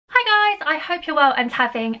I hope you're well and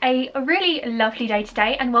having a really lovely day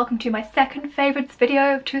today, and welcome to my second favourites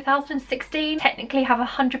video of 2016. Technically have a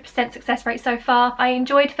 100% success rate so far. I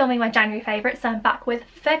enjoyed filming my January favourites, so I'm back with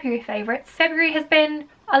February favourites. February has been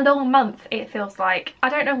a long month, it feels like. I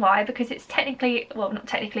don't know why, because it's technically, well, not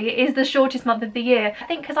technically, it is the shortest month of the year. I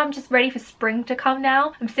think because I'm just ready for spring to come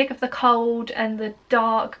now. I'm sick of the cold and the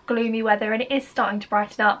dark, gloomy weather, and it is starting to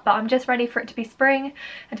brighten up, but I'm just ready for it to be spring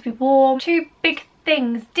and to be warm. Two big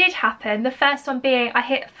things did happen. The first one being I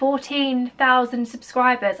hit 14,000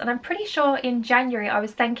 subscribers, and I'm pretty sure in January I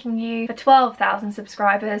was thanking you for 12,000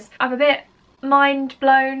 subscribers. I'm a bit mind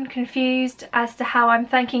blown, confused as to how I'm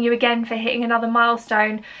thanking you again for hitting another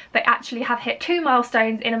milestone, but actually have hit 2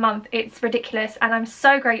 milestones in a month. It's ridiculous, and I'm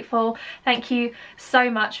so grateful. Thank you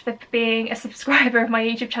so much for being a subscriber of my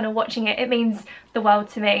YouTube channel, watching it. It means the world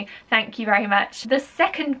to me. Thank you very much. The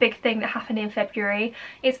second big thing that happened in February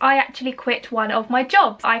is I actually quit one of my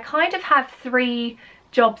jobs. I kind of have 3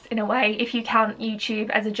 jobs in a way, if you count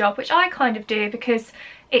YouTube as a job, which I kind of do because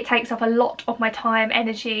it takes up a lot of my time,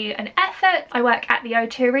 energy and effort. I work at the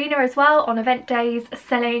O2 Arena as well on event days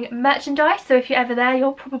selling merchandise, so if you're ever there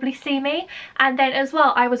you'll probably see me. And then as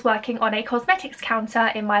well I was working on a cosmetics counter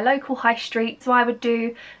in my local high street, so I would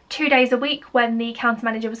do 2 days a week when the counter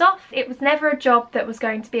manager was off. It was never a job that was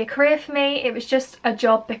going to be a career for me. It was just a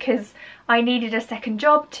job because I needed a second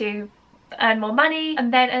job to earn more money.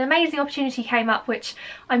 And then an amazing opportunity came up, which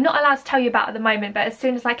I'm not allowed to tell you about at the moment, but as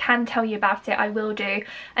soon as I can tell you about it I will do.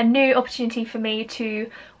 A new opportunity for me to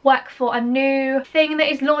work for a new thing that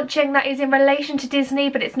is launching that is in relation to Disney,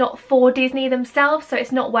 but it's not for Disney themselves, so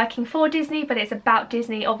it's not working for Disney, but it's about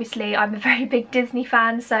Disney. Obviously I'm a very big Disney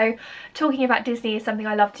fan, so talking about Disney is something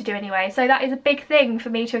I love to do anyway. So that is a big thing for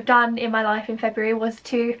me to have done in my life in February, was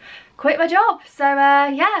to quit my job. So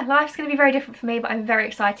yeah, life's going to be very different for me, but I'm very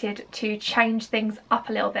excited to change things up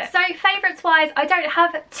a little bit. So favourites wise, I don't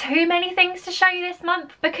have too many things to show you this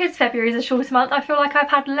month because February is a shorter month. I feel like I've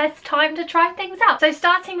had less time to try things out. So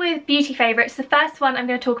starting with beauty favourites, the first one I'm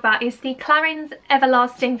going to talk about is the Clarins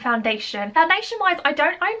Everlasting Foundation. Foundation wise, I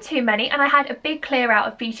don't own too many, and I had a big clear out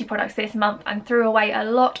of beauty products this month and threw away a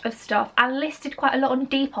lot of stuff and listed quite a lot on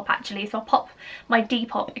Depop actually, so I'll pop my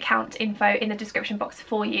Depop account info in the description box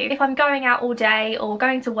for you. If I'm going out all day or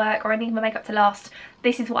going to work or I need my makeup to last,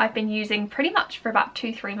 this is what I've been using pretty much for about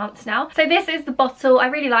 2-3 months now. So this is the bottle. I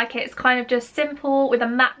really like it. It's kind of just simple with a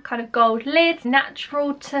matte kind of gold lid,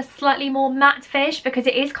 natural to slightly more matte finish, because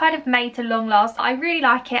it is kind of made to long last. I really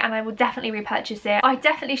like it and I will definitely repurchase it. I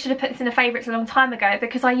definitely should have put this in the favourites a long time ago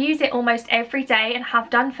because I use it almost every day and have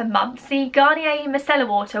done for months. The Garnier Micellar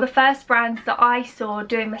Water, the first brand that I saw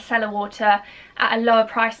doing micellar water at a lower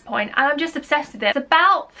price point, and I'm just obsessed with it. It's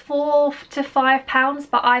about £4 to £5,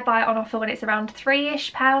 but I buy it on offer when it's around £3-ish.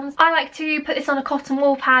 I like to put this on a cotton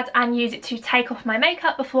wool pad and use it to take off my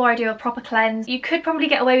makeup before I do a proper cleanse. You could probably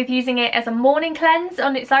get away with using it as a morning cleanse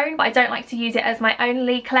on its own, but I don't like to use it as my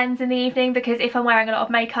only cleanse in the evening because if I'm wearing a lot of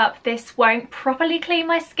makeup this won't properly clean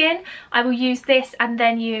my skin. I will use this and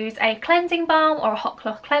then use a cleansing balm or a hot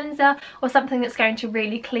cloth cleanser or something that's going to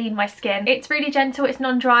really clean my skin. It's really gentle, it's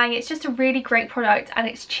non-drying, it's just a really great product and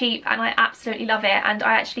it's cheap and I absolutely love it, and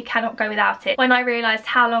I actually cannot go without it. When I realised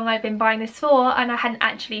how long I'd been buying this for and I hadn't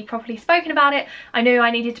actually properly spoken about it, I knew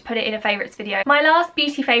I needed to put it in a favourites video. My last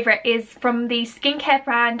beauty favourite is from the skincare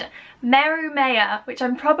brand Meru Maya, which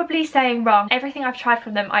I'm probably saying wrong. Everything I've tried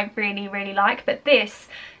from them I really like, but this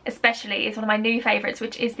especially is one of my new favourites,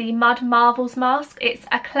 which is the Mud Marvels mask. It's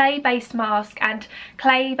a clay based mask, and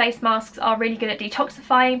clay based masks are really good at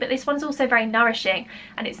detoxifying, but this one's also very nourishing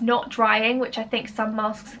and it's not drying, which I think some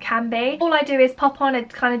masks can be. All I do is pop on a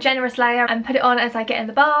kind of generous layer and put it on as I get in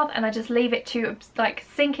the bath, and I just leave it to like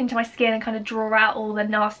sink into my skin and kind of draw out all the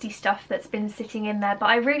nasty stuff that's been sitting in there. But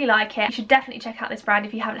I really like it. You should definitely check out this brand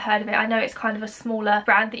if you haven't heard of it. I know it's kind of a smaller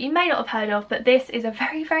brand that you may not have heard of, but this is a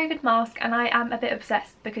very good mask and I am a bit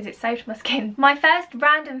obsessed because it saved my skin. My first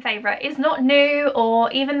random favourite is not new or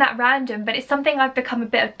even that random, but it's something I've become a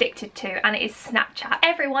bit addicted to, and it is Snapchat.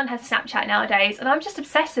 Everyone has Snapchat nowadays and I'm just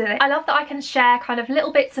obsessed with it. I love that I can share kind of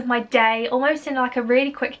little bits of my day almost in like a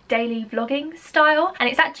really quick daily vlogging style, and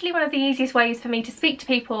it's actually one of the easiest ways for me to speak to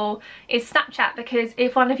people is Snapchat, because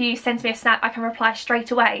if one of you sends me a snap I can reply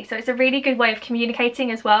straight away, so it's a really good way of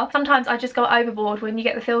communicating as well. Sometimes I just go overboard when you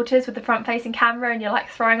get the filters with the front facing camera and you're like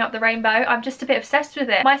throwing up the rainbow. I'm just a bit obsessed with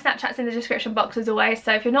it. it. My Snapchat's in the description box as always,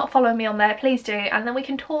 so if you're not following me on there, please do, and then we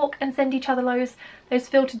can talk and send each other those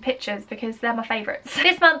filtered pictures because they're my favourites.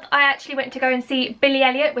 This month I actually went to go and see Billy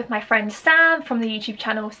Elliot with my friend Sam from the YouTube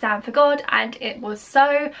channel Sam for God, and it was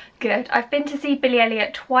so good. I've been to see Billy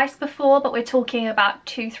Elliot twice before, but we're talking about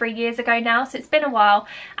 2-3 years ago now, so it's been a while,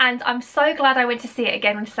 and I'm so glad I went to see it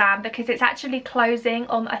again with Sam because it's actually closing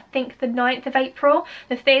on, I think, the 9th of April.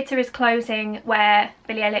 The theatre is closing where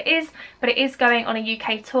Billy Elliot is, but it is going on a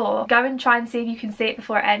UK tour. Go and try and see if you can see it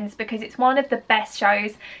before it ends because it's one of the best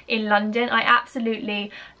shows in London. I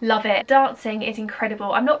absolutely love it. Dancing is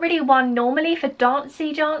incredible. I'm not really one normally for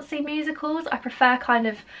dancey musicals. I prefer kind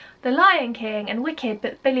of The Lion King and Wicked,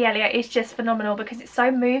 but Billy Elliot is just phenomenal because it's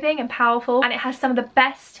so moving and powerful, and it has some of the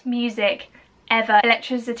best music ever.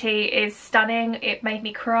 Electricity is stunning. It made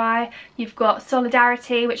me cry. You've got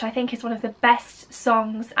Solidarity, which I think is one of the best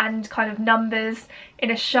songs and kind of numbers in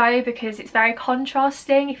a show because it's very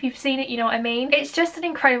contrasting. If you've seen it, you know what I mean. It's just an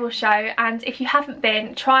incredible show, and if you haven't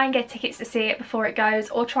been, try and get tickets to see it before it goes,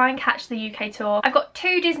 or try and catch the UK tour. I've got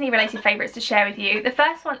 2 Disney related favourites to share with you. The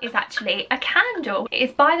first one is actually a candle. It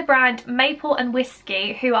is by the brand Maple and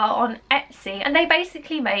Whiskey, who are on Etsy, and they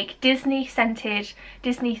basically make Disney scented,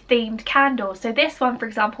 Disney themed candles. So this one, for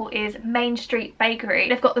example, is Main Street Bakery.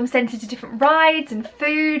 They've got them scented to different rides and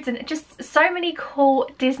foods and just so many cool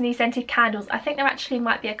Disney scented candles. I think there actually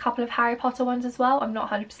might be a couple of Harry Potter ones as well. I'm not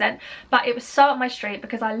 100%, but it was so up my street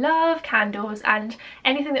because I love candles, and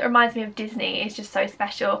anything that reminds me of Disney is just so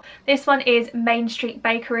special. This one is Main Street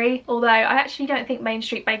Bakery, although I actually don't think Main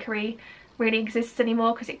Street Bakery really exists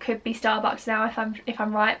anymore because it could be Starbucks now if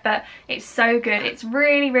I'm right, but it's so good. It's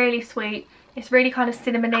really sweet. It's really kind of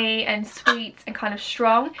cinnamony and sweet and kind of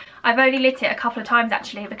strong. I've only lit it a couple of times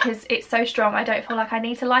actually because it's so strong. I don't feel like I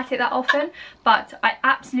need to light it that often, but I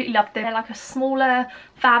absolutely love them. They're like a smaller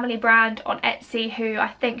family brand on Etsy who I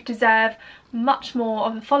think deserve much more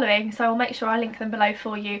of a following, so I'll make sure I link them below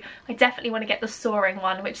for you. I definitely want to get the Soaring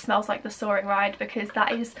one, which smells like the Soaring ride, because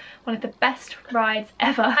that is one of the best rides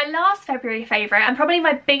ever. My last February favourite, and probably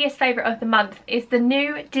my biggest favourite of the month, is the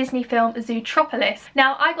new Disney film Zootropolis.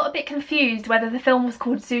 Now, I got a bit confused whether the film was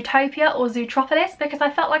called Zootopia or Zootropolis because I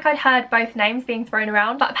felt like I'd heard both names being thrown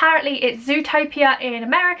around, but apparently it's Zootopia in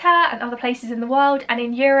America and other places in the world, and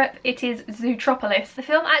in Europe it is Zootropolis. The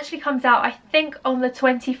film actually comes out, I think, on the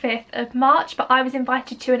 25th of March, but I was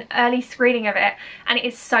invited to an early screening of it, and it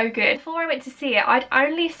is so good. Before I went to see it, I'd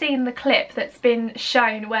only seen the clip that's been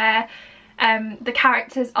shown where the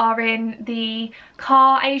characters are in the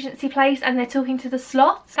car agency place and they're talking to the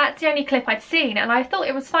sloths. That's the only clip I'd seen, and I thought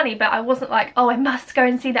it was funny, but I wasn't like, oh, I must go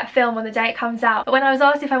and see that film on the day it comes out. But when I was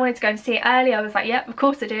asked if I wanted to go and see it early, I was like, yep, of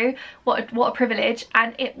course I do. What a privilege.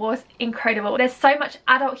 And it was incredible. There's so much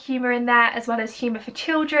adult humour in there as well as humour for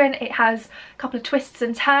children. It has a couple of twists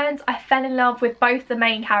and turns. I fell in love with both the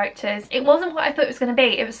main characters. It wasn't what I thought it was going to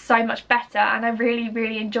be. It was so much better, and I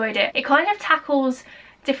really enjoyed it. It kind of tackles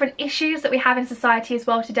different issues that we have in society as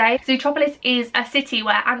well today. Zootropolis is a city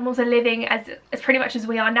where animals are living as pretty much as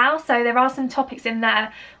we are now, so there are some topics in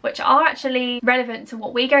there which are actually relevant to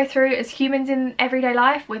what we go through as humans in everyday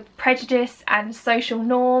life, with prejudice and social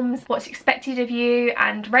norms, what's expected of you,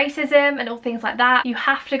 and racism and all things like that. You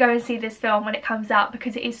have to go and see this film when it comes out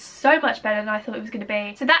because it is so much better than I thought it was going to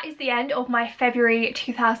be. So that is the end of my February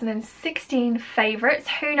 2016 favourites.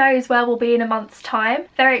 Who knows where we'll be in a month's time.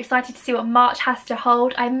 Very excited to see what March has to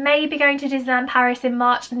hold. I may be going to Disneyland Paris in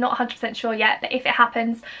March, not 100% sure yet, but if it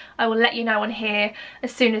happens I will let you know on here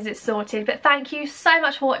as soon as it's sorted. But thank you so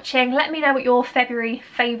much for watching. Let me know what your February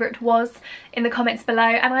favourite was in the comments below,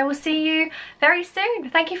 and I will see you very soon.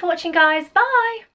 Thank you for watching, guys. Bye!